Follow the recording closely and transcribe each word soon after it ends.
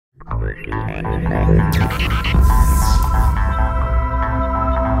Hey,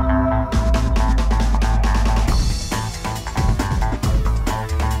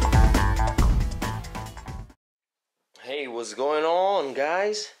 what's going on,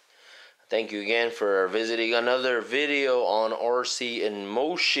 guys? Thank you again for visiting another video on RC in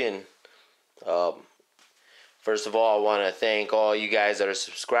Motion. First of all, I want to thank all you guys that are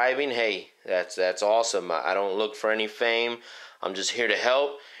subscribing. Hey, that's awesome. I don't look for any fame. I'm just here to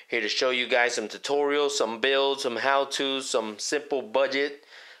help, here to show you guys some tutorials, some builds, some how-tos, some simple budget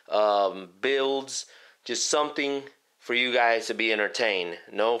builds, just something for you guys to be entertained.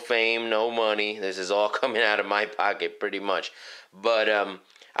 No fame, no money. This is all coming out of my pocket pretty much. But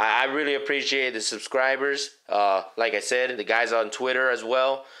I really appreciate the subscribers. Like I said, the guys on Twitter as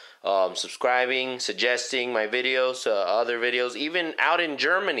well. Subscribing, suggesting my videos, other videos, even out in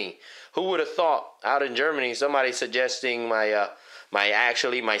Germany. Who would have thought out in Germany somebody suggesting my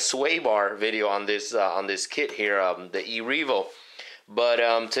my sway bar video on this kit here, the Erevo.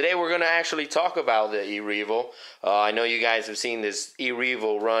 But today we're gonna actually talk about the Erevo. I know you guys have seen this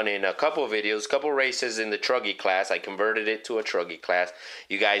Erevo run in a couple of videos, couple races in the truggy class. I converted it to a truggy class.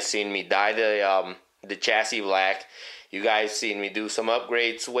 You guys seen me dye the chassis black. You guys seen me do some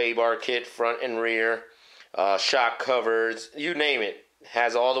upgrades, sway bar kit, front and rear, shock covers, you name it.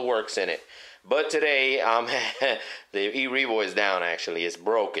 Has all the works in it. But today, the Erevo is down actually. It's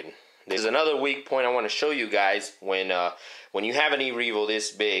broken. There's another weak point I want to show you guys when you have an Erevo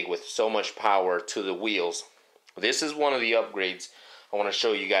this big with so much power to the wheels. This is one of the upgrades I want to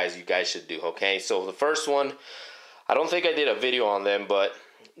show you guys should do, okay? So the first one, I don't think I did a video on them, but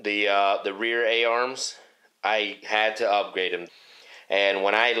the rear A-arms, I had to upgrade them. And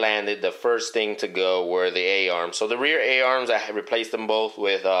when I landed, the first thing to go were the A-arms. So the rear A-arms, I replaced them both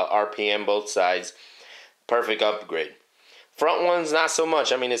with RPM both sides. Perfect upgrade. Front ones, not so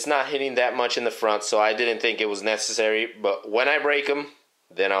much. I mean, it's not hitting that much in the front, so I didn't think it was necessary. But when I break them,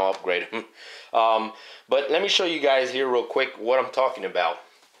 then I'll upgrade them. But let me show you guys here real quick what I'm talking about.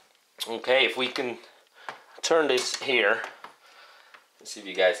 Okay, if we can turn this here. Let's see if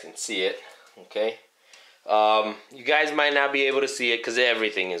you guys can see it. Okay. You guys might not be able to see it because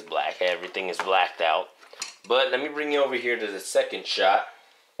everything is black. Everything is blacked out. But let me bring you over here to the second shot.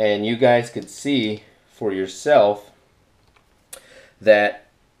 And you guys could see for yourself that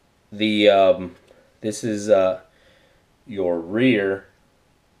the this is your rear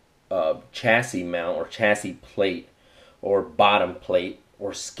chassis mount or chassis plate or bottom plate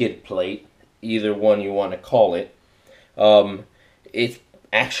or skid plate, either one you want to call it. It's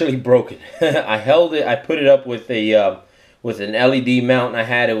actually broken. I held it. I put it up with a with an LED mount I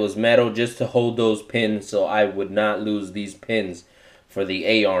had. It was metal just to hold those pins so I would not lose these pins for the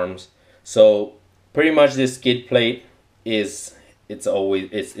A-arms. So pretty much this skid plate is it's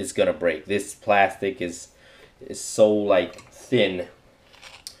gonna break. This plastic is so like thin.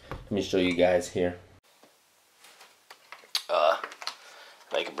 Let me show you guys here.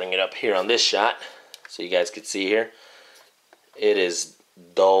 I can bring it up here on this shot so you guys can see here. It is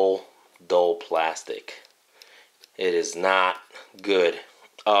dull plastic. It is not good.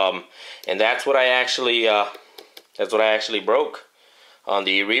 And that's what I actually broke on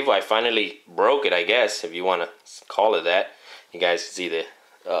the Erevo. I finally broke it, I guess, if you want to call it that. You guys can see the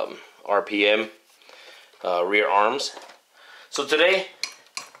RPM rear arms. So today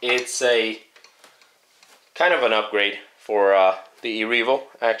it's a kind of an upgrade for the Erevo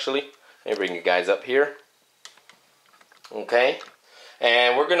actually. Let me bring you guys up here. Okay.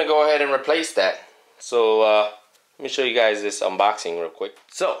 And we're gonna go ahead and replace that. So let me show you guys this unboxing real quick.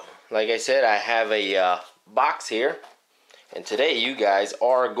 So, like I said, I have a box here, and today you guys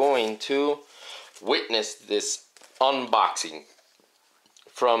are going to witness this unboxing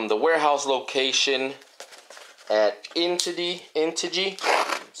from the warehouse location at Integy.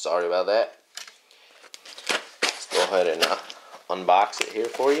 Sorry about that. Let's go ahead and unbox it here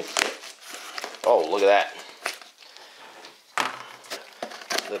for you. Oh, look at that.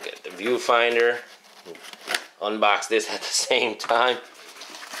 Look at the viewfinder. Unbox this at the same time.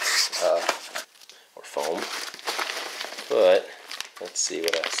 Or foam. But let's see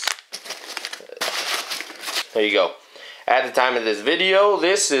what else. There you go. At the time of this video,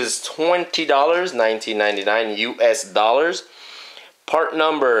 this is $20, $19.99 US dollars. Part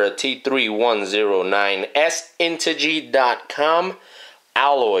number T3109S, Integy.com.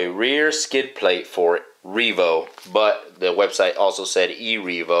 Alloy rear skid plate for Revo, but the website also said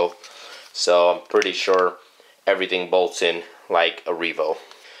Erevo, so I'm pretty sure everything bolts in like a Revo.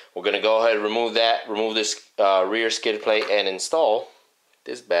 We're gonna go ahead and remove this rear skid plate and install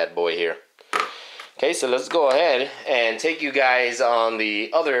this bad boy here. Okay, so let's go ahead and take you guys on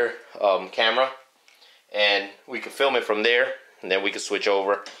the other camera, and we can film it from there, and then we can switch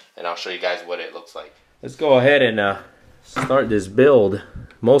over and I'll show you guys what it looks like. Let's go ahead and start this build.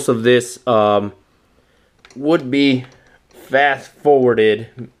 Most of this would be fast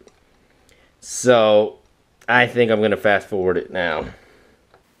forwarded, so I think I'm gonna fast forward it now.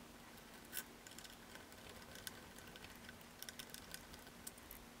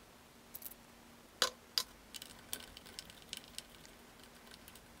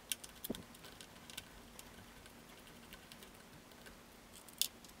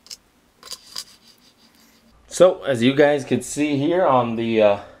 So as you guys can see here on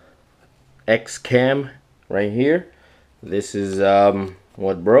the X cam right here, this is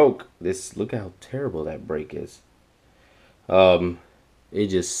what broke. This, look how terrible that break is. It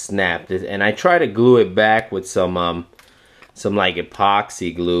just snapped it, and I tried to glue it back with some like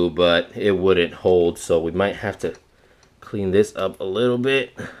epoxy glue, but it wouldn't hold, so we might have to clean this up a little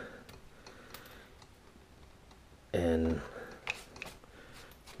bit. And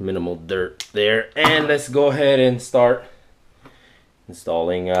minimal dirt there, and let's go ahead and start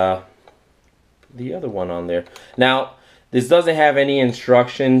installing the other one on there. Now this doesn't have any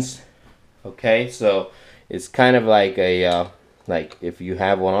instructions, okay, so it's kind of like a like if you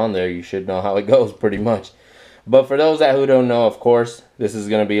have one on there, you should know how it goes pretty much. But for those who don't know, of course, this is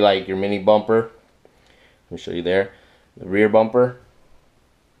gonna be like your mini bumper. Let me show you there, the rear bumper.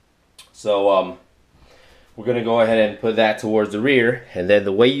 So we're gonna go ahead and put that towards the rear, and then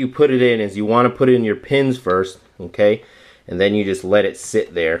the way you put it in is you want to put in your pins first, okay, and then you just let it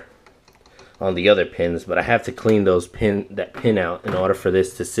sit there on the other pins. But I have to clean that pin out in order for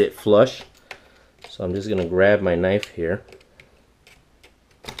this to sit flush. So I'm just gonna grab my knife here.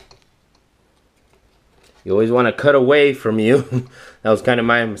 You always want to cut away from you. That was kind of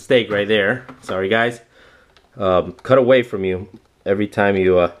my mistake right there. Sorry guys. Cut away from you every time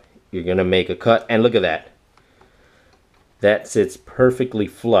you're gonna make a cut, and look at that. That sits perfectly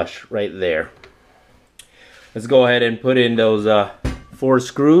flush right there. Let's go ahead and put in those 4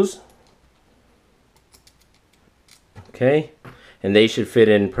 screws. Okay, and they should fit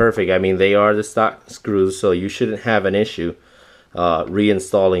in perfect. I mean, they are the stock screws, so you shouldn't have an issue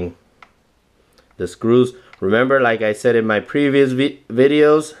reinstalling the screws. Remember, like I said in my previous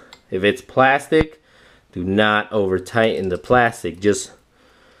videos, if it's plastic, do not over tighten the plastic. Just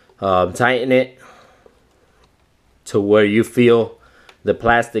tighten it to where you feel the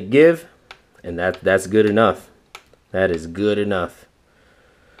plastic give, and that's good enough. That is good enough.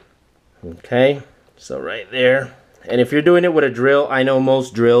 Okay, so right there. And if you're doing it with a drill, I know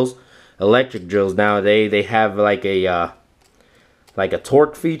most drills, electric drills nowadays, they have like a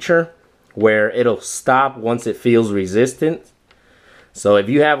torque feature where it'll stop once it feels resistance. So if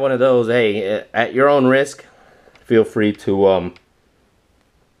you have one of those, hey, at your own risk, feel free to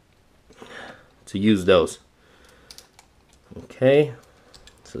use those. Okay,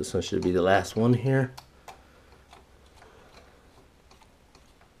 so this one should be the last one here.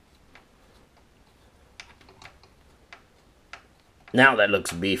 Now that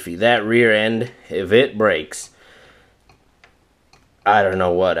looks beefy. That rear end, if it breaks, I don't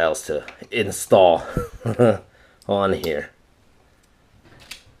know what else to install on here.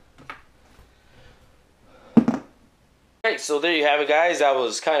 Alright, so there you have it guys. That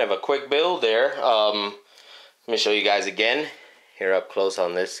was kind of a quick build there. Let me show you guys again here up close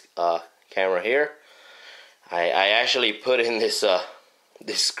on this camera here. I actually put in this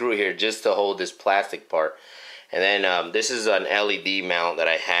this screw here just to hold this plastic part, and then this is an LED mount that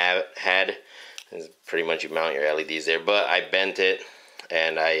I had. It's pretty much you mount your LEDs there, but I bent it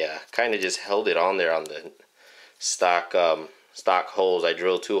and I kind of just held it on there on the stock holes. I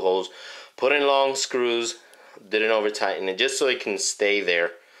drilled 2 holes, put in long screws, didn't over tighten it just so it can stay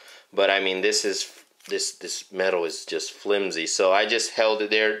there. But I mean, this metal is just flimsy, so I just held it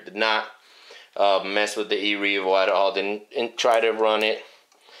there. Did not mess with the Erevo at all. Didn't try to run it.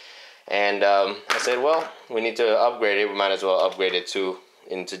 And I said, well, we need to upgrade it. We might as well upgrade it to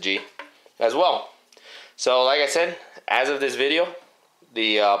Integy as well. So like I said, as of this video,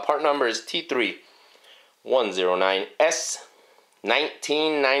 the part number is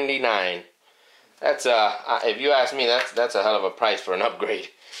T3109S1999. That's if you ask me, that's a hell of a price for an upgrade.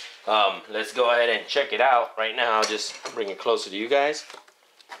 Let's go ahead and check it out right now. I'll just bring it closer to you guys.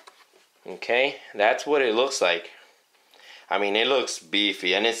 Okay, that's what it looks like. I mean, it looks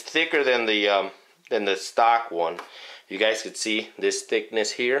beefy, and it's thicker than the stock one. You guys could see this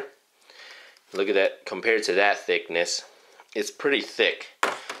thickness here. Look at that compared to that thickness. It's pretty thick.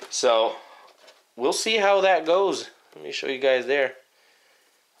 So we'll see how that goes. Let me show you guys there.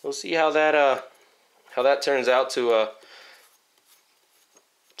 We'll see how that how that turns out to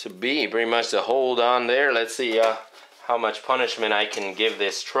be. Pretty much the hold on there. Let's see how much punishment I can give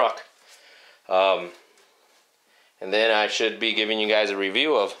this truck. And then I should be giving you guys a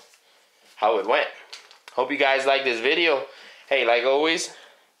review of how it went. Hope you guys like this video. Hey, like always,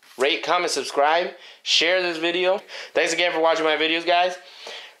 rate, comment, subscribe, share this video. Thanks again for watching my videos, guys.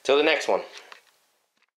 Till the next one.